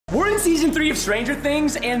season 3 of Stranger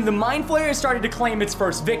Things, and the Mind Flayer has started to claim its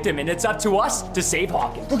first victim, and it's up to us to save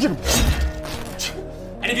Hawkins. Go get him.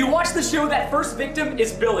 And if you watch the show, that first victim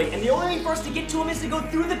is Billy, and the only way for us to get to him is to go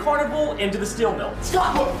through the carnival into the steel mill.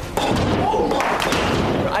 Stop! Oh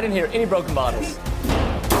my! I didn't hear any broken bottles.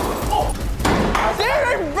 Oh!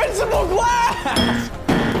 They're invincible glass!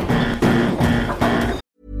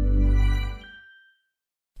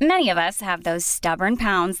 Many of us have those stubborn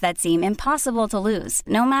pounds that seem impossible to lose,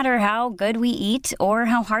 no matter how good we eat or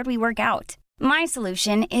how hard we work out. My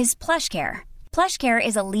solution is PlushCare. PlushCare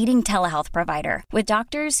is a leading telehealth provider with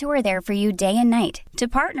doctors who are there for you day and night to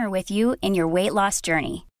partner with you in your weight loss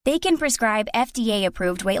journey. They can prescribe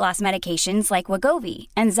FDA-approved weight loss medications like Wegovy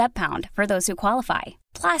and Zepbound for those who qualify.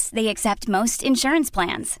 Plus, they accept most insurance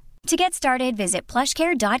plans. To get started, visit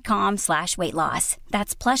plushcare.com/weightloss.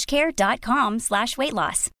 That's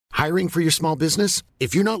plushcare.com/weightloss. Hiring for your small business?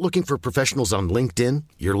 If you're not looking for professionals on LinkedIn,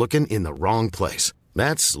 you're looking in the wrong place.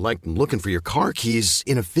 That's like looking for your car keys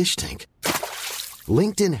in a fish tank.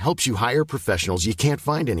 LinkedIn helps you hire professionals you can't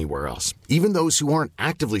find anywhere else, even those who aren't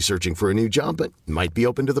actively searching for a new job but might be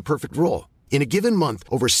open to the perfect role. In a given month,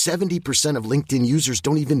 over 70% of LinkedIn users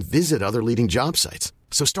don't even visit other leading job sites.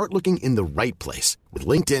 So start looking in the right place. With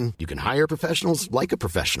LinkedIn, you can hire professionals like a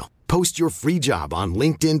professional. Post your free job on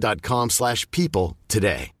linkedin.com/people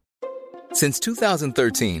today. Since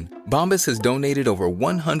 2013, Bombas has donated over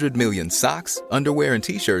 100 million socks, underwear, and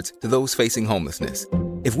T-shirts to those facing homelessness.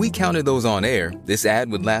 If we counted those on air, this ad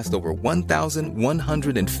would last over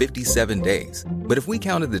 1,157 days. But if we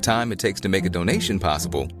counted the time it takes to make a donation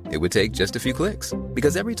possible, it would take just a few clicks.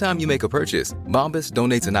 Because every time you make a purchase, Bombas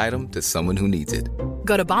donates an item to someone who needs it.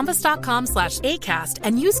 Go to bombas.com/ACAST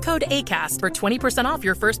and use code ACAST for 20% off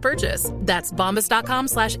your first purchase. That's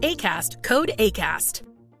bombas.com/ACAST, code ACAST.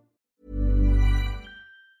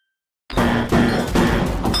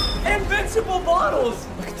 Invincible bottles!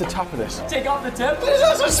 Look at the top of this. Take off the tip. This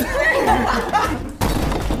has a spring!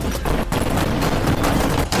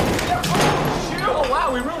 Oh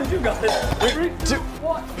wow, we really do got this. 3, 2,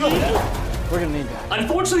 1. We're gonna need that.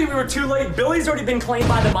 Unfortunately, we were too late. Billy's already been claimed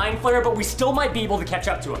by the Mind Flayer, but we still might be able to catch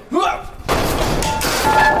up to him. That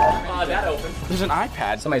opened. There's an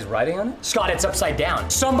iPad. Somebody's writing on it? Scott, it's upside down.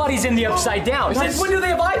 Somebody's in the upside down. Since when do they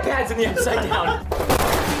have iPads in the upside down?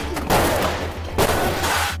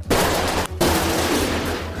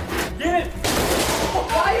 Get it!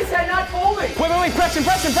 Why is that not folding? Wait, Preston! I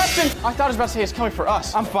thought it was about to say it's coming for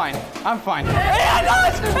us. I'm fine. Hey, I know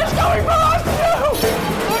it's coming for us too!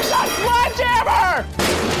 There's a sledgehammer!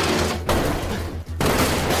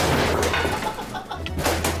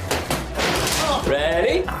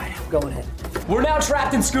 Ready? All right, I'm going in. We're now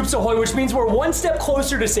trapped in Scoops Ahoy, which means we're one step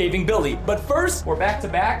closer to saving Billy. But first, we're back to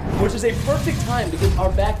back, which is a perfect time to get our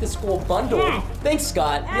back to school bundle. Thanks,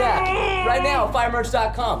 Scott. Yeah, right now,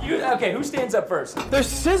 firemerch.com. Okay, who stands up first? There's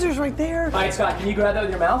scissors right there. All right, Scott, can you grab that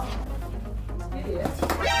with your mouth?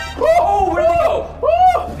 Oh, where'd they go?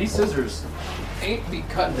 These scissors ain't be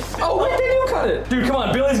cutting this. Oh, wait, they do cut it. Dude, come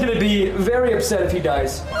on, Billy's gonna be very upset if he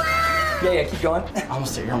dies. Yeah, keep going.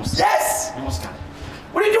 Almost there, you're almost there. Yes! You almost got it.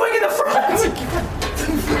 What are you doing in the front?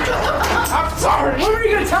 I'm sorry. What were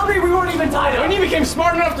you gonna tell me we weren't even tied up? When you became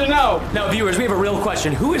smart enough to know. Now, viewers, we have a real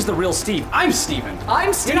question. Who is the real Steve? I'm Steven.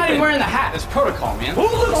 I'm Steven. You're not even wearing the hat. It's protocol, man. Who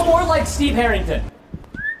looks more like Steve Harrington?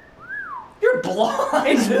 You're blind.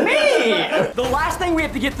 It's me! The last thing we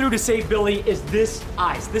have to get through to save Billy is this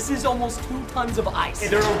ice. This is almost 2 tons of ice.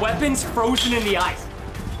 There are weapons frozen in the ice.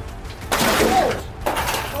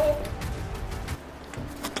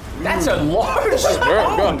 That's a large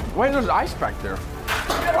Good. Wait, there's ice back there. Okay.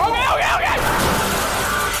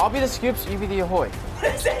 I'll be the Scoops, you be the Ahoy.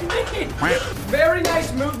 What does that mean? Very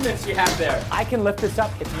nice movements you have there. I can lift this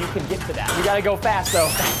up if you can get to that. You gotta go fast,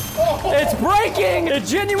 though. It's breaking! It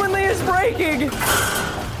genuinely is breaking! You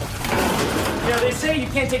know, they say you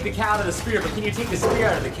can't take the cow out of the spear, but can you take the spear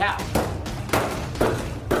out of the cow?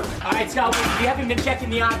 All right, Scott, we haven't been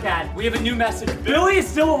checking the iPad. We have a new message. Billy is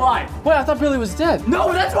still alive. Wait, I thought Billy was dead.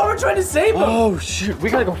 No, that's why we're trying to save him. Oh, shoot.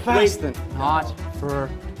 We gotta go fast then. Not for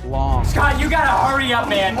long. Scott, you gotta hurry up,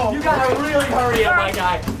 man. You gotta really hurry up, my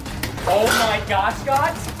guy. Oh my gosh,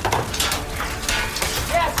 Scott.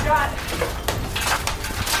 Yeah, Scott.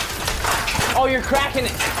 Oh, you're cracking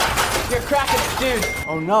it. You're cracking it, dude.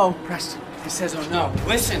 Oh no, Preston. He says, oh no.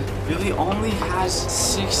 Listen, Billy only has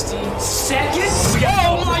 60 seconds?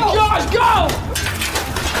 Oh my gosh, go!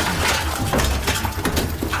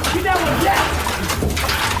 Get that one, yes!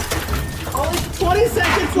 Only 20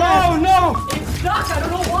 seconds left. Oh no! It's stuck, I don't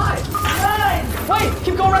know why. 9. Wait,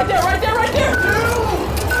 keep going right there, right there, right there! 2.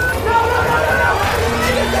 No!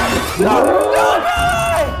 No!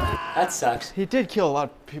 That sucks. He did kill a lot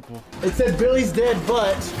of people. It said Billy's dead,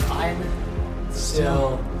 but I'm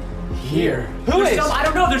still here. Who is? I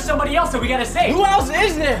don't know. There's somebody else that we gotta save. Who else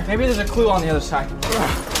is there? Maybe there's a clue on the other side.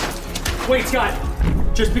 Wait, Scott.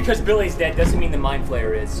 Just because Billy's dead doesn't mean the Mind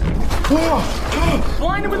Flayer is.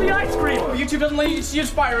 Blind him with the ice cream. YouTube doesn't let you use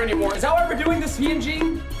fire anymore. Is that why we're doing this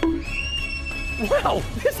PNG? Wow,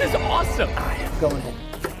 this is awesome. I am going in.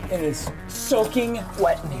 It is soaking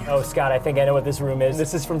wet in here. Oh, Scott, I think I know what this room is.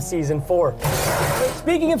 This is from season 4.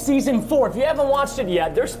 Speaking of season 4, if you haven't watched it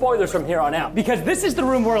yet, there's spoilers from here on out. Because this is the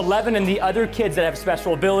room where 11 and the other kids that have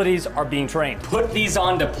special abilities are being trained. Put these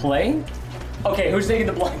on to play? Okay, who's taking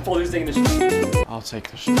the blindfold? Who's taking the shit? I'll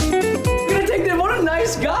take the shit. You're gonna take them? What a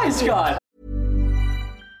nice guy, Scott.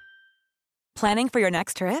 Planning for your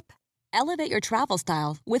next trip? Elevate your travel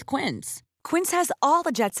style with Quince. Quince has all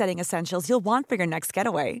the jet-setting essentials you'll want for your next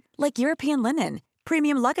getaway, like European linen,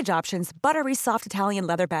 premium luggage options, buttery soft Italian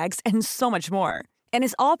leather bags, and so much more. And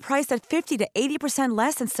is all priced at 50 to 80%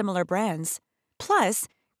 less than similar brands. Plus,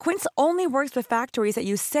 Quince only works with factories that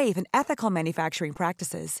use safe and ethical manufacturing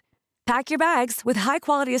practices. Pack your bags with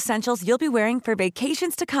high-quality essentials you'll be wearing for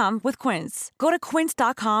vacations to come with Quince. Go to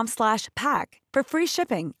quince.com/pack for free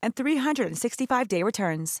shipping and 365-day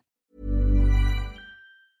returns.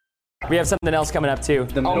 We have something else coming up too.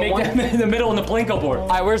 The middle one? The middle on the Plinko board. All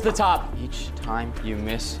right, where's the top? Each time you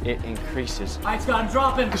miss, it increases. All right, Scott, I'm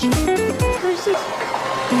dropping. Increases.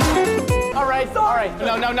 All right.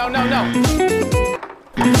 No. You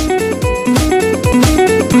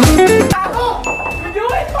do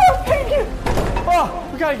it? Oh, thank you. Oh,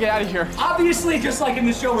 we gotta get out of here. Obviously, just like in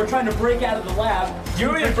the show, we're trying to break out of the lab. You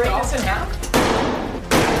want me to break this in half?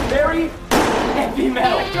 Very heavy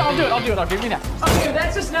metal. I'll do it. I'll give you that. Okay,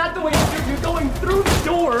 that's just not the way you're going through the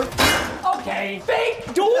door. Okay.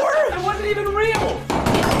 Fake door? It wasn't even real.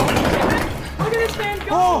 Look at this man go.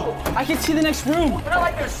 Oh, I can see the next room. But not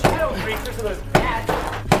like there's shadow creatures or there's bats.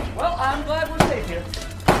 Well, I'm glad we're safe here.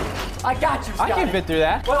 I got you, Scott. I can fit through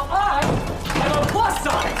that. Well, I am a plus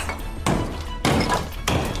size.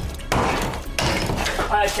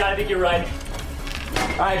 All right, Scott, I think you're right.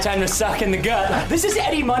 All right, time to suck in the gut. This is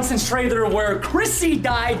Eddie Munson's trailer where Chrissy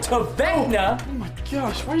died to Vecna. Oh my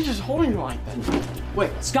gosh, why are you just holding it like that?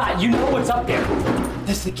 Wait, Scott, you know what's up there.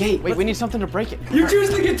 That's the gate. Wait, we need something to break it. You choose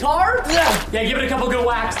the guitar? Yeah. Yeah, give it a couple good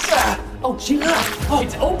whacks. Oh, geez. Oh,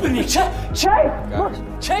 it's opening. Chase!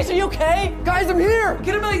 Chase, are you okay? Guys, I'm here.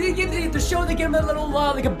 Get him the show. They get him a little,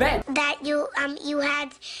 like a bed. That you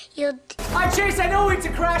had. All right, Chase, I know it's a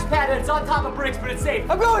crash pad and it's on top of bricks, but it's safe.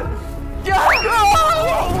 I'm going. Am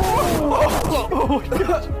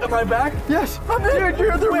I back? Yes. I'm here.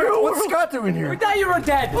 You're the real. What's Scott doing We here? thought you were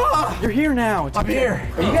dead. You're here now. I'm here.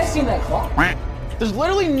 Are you guys seeing that clock? There's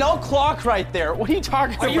literally no clock right there. What are you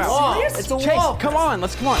talking about? Are you serious? It's a Chase, wall. come on.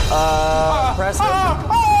 Let's come on. Preston.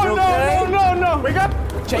 No. Wake up.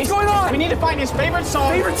 Chase, What's going on? We need to find his favorite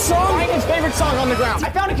song. Favorite song? Find his favorite song on the ground.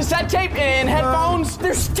 I found a cassette tape and headphones.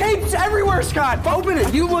 There's tapes everywhere, Scott. Open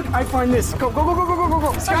it. You look. I find this. Go.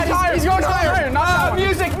 Scott, he's going higher. Not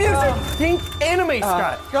Music. Think anime,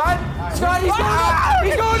 Scott. Scott, he's going up.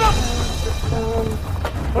 He's going up.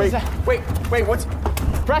 What is that? Wait. What's?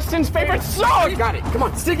 Preston's favorite song. Got it. Come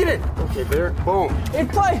on, stick it in. Okay, there. Boom. And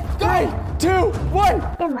play. 3, 2, 1.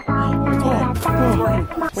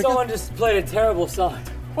 Someone just played a terrible song.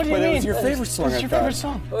 What do you mean? That was your favorite song. What's your favorite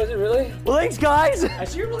song? Oh, is it really? Well, thanks, guys.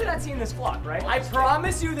 So you're really not seeing this clock, right? I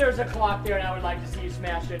promise you there's a clock there and I would like to see you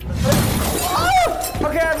smash it.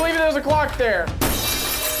 Okay, I believe there's a clock there.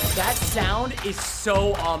 That sound is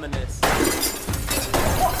so ominous.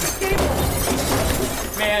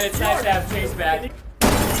 Man, it's nice to have Chase back.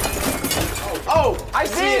 Oh, I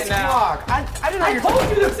see it now. Clock. I didn't know I told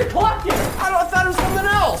you there's a clock here. I thought it was something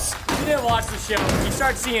else. You didn't watch the show. If you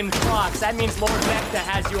start seeing clocks, that means Lord Vecna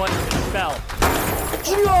has you under the spell.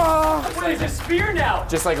 What is a spear now?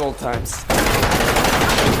 Just like old times.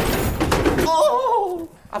 Oh,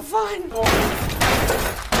 I'm fine.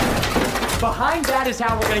 Behind that is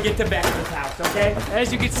how we're gonna get to Vecna's house, okay?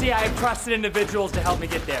 As you can see, I have trusted individuals to help me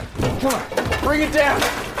get there. Come on, bring it down.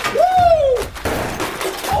 Woo!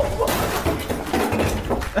 Oh.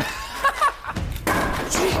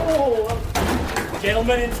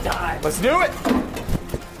 Gentlemen, it's time. Let's do it.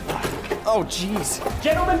 Oh, jeez.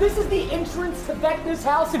 Gentlemen, this is the entrance to Vecna's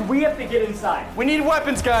house, and we have to get inside. We need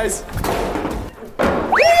weapons, guys.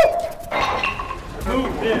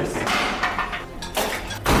 Move this.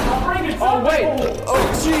 I'll bring it. Oh, wait. Oh,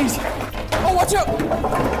 jeez. Oh, watch out.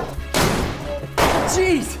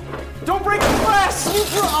 Jeez. Don't break the glass.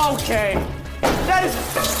 Okay. That is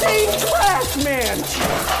stained glass, man.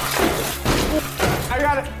 I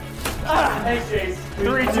got it. Thanks, Chase.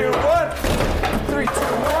 3, 2, 1.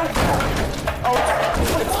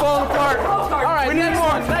 falling apart. All right, We need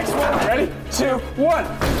more. Next one. Ready? 2, 1.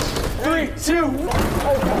 3, 2.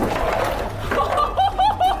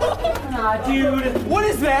 Ah, dude. What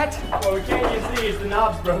is that? Well, we can't use these. The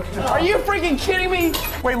knob's broken. Are you freaking kidding me?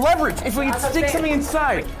 Wait, leverage. If we can stick something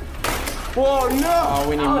inside. Whoa, no. Oh,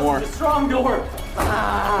 we need more. It's a strong door.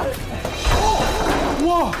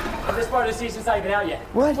 Whoa. This part of the season's not even out yet.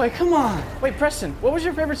 What? Wait, come on. Wait, Preston, what was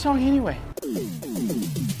your favorite song anyway?